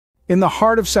In the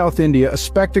heart of South India, a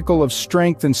spectacle of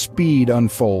strength and speed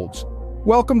unfolds.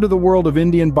 Welcome to the world of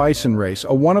Indian bison race,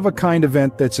 a one-of-a-kind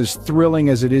event that's as thrilling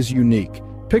as it is unique.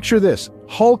 Picture this,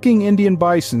 hulking Indian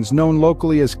bisons, known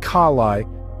locally as kalai,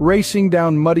 racing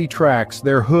down muddy tracks,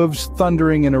 their hooves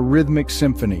thundering in a rhythmic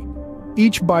symphony.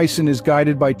 Each bison is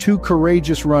guided by two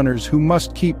courageous runners who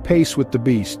must keep pace with the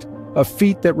beast, a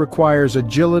feat that requires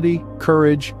agility,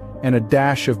 courage, and a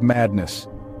dash of madness.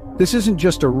 This isn't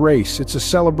just a race, it's a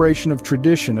celebration of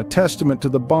tradition, a testament to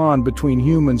the bond between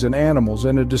humans and animals,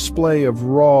 and a display of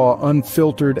raw,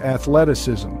 unfiltered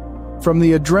athleticism. From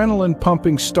the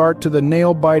adrenaline-pumping start to the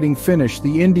nail-biting finish,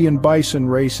 the Indian bison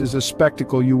race is a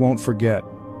spectacle you won't forget.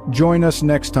 Join us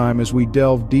next time as we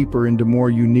delve deeper into more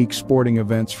unique sporting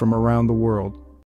events from around the world.